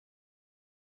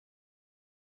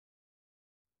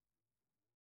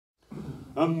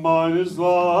A miner's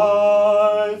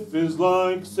life is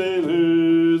like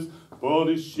sailors for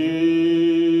a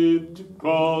ship to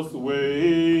cross the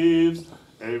waves.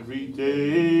 Every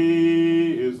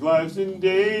day his life's in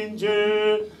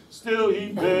danger, still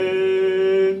he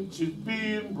ventures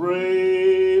being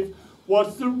brave.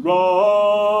 Watch the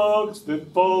rocks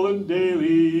that fallen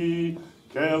daily,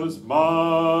 careless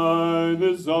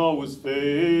miners always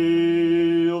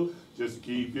fail. Just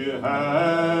keep your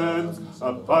hands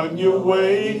upon your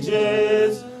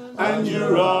wages and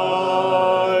your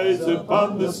eyes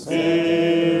upon the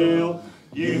scale.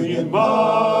 Union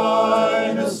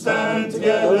miners stand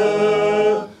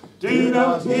together, do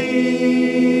not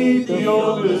heed the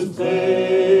owner's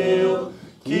tale.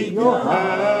 Keep your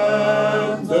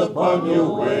hands upon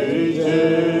your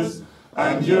wages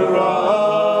and your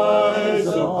eyes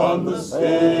upon the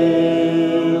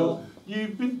scale.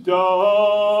 You've been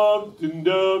docked and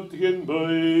docked again,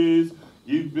 boys.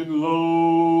 You've been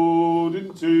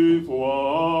loaded 2 for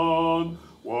 1.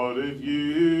 What have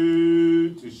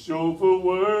you to show for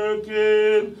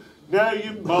working? Now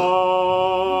you're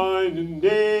mine and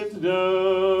days are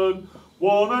done.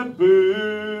 Worn-out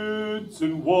boots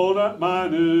and worn-out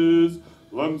manners,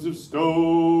 lungs of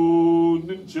stone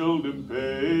and children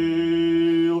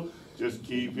pale. Just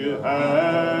keep your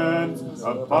hands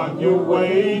upon your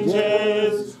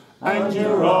wages and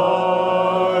your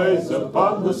eyes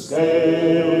upon the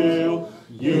scale.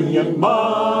 Union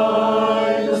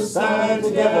miners stand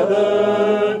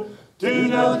together, do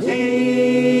not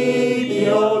heed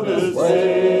the owner's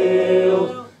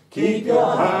tale. Keep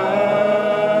your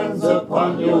hands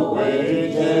upon your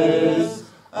wages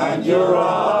and your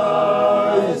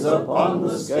eyes upon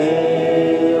the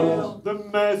scale. The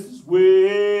master's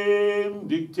whim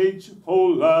dictates your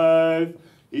whole life.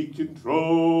 He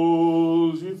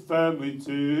controls your family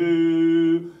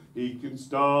too. He can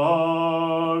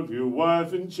starve your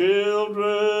wife and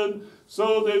children.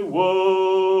 So then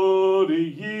what are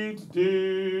you to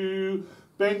do?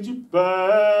 Bend your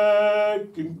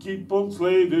back and keep on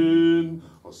slaving,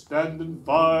 or stand and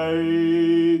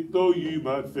fight though you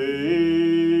might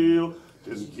fail.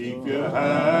 Just keep your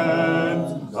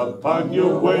hands upon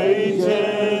your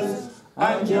wages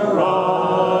and your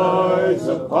eyes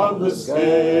upon the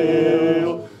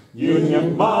scale.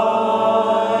 Union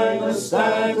miners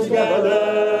stand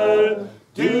together,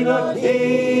 do not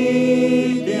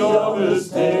heed the owner's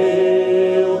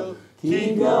tale.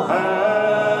 Keep your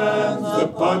hands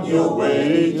upon your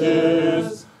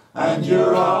wages and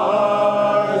your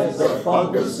eyes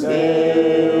upon the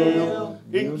scale.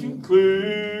 In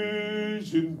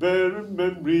conclusion, bear in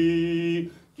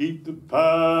memory, keep the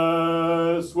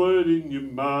password in your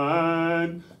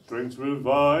mind. Strength's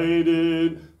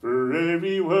provided for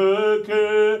every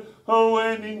worker, oh,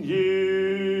 and in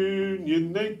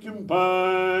union they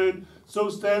combine. So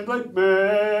stand like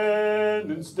men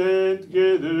and stand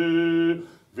together.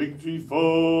 Victory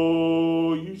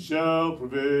for you shall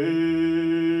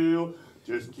prevail.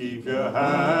 Just keep your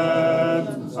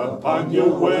hands upon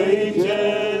your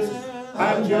wages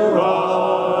and your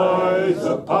eyes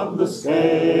upon the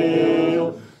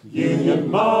scale. Union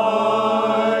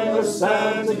miners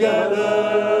stand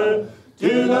together,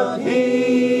 do not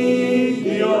heed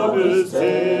the owner's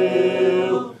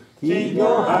tale. Keep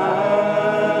your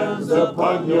hands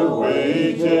upon your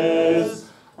wages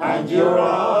and your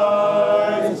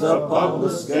eyes upon the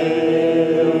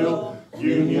scale.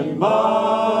 Union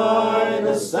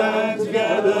miners stand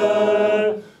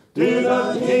together, do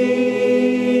not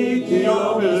heed the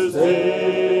owner's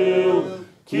tale.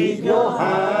 Keep your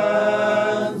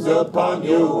hands upon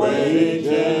your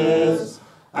wages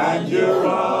and your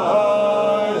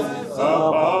eyes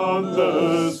upon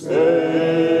the scale.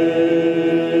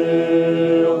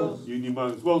 Union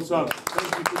miners, well done.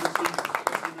 Thank you for the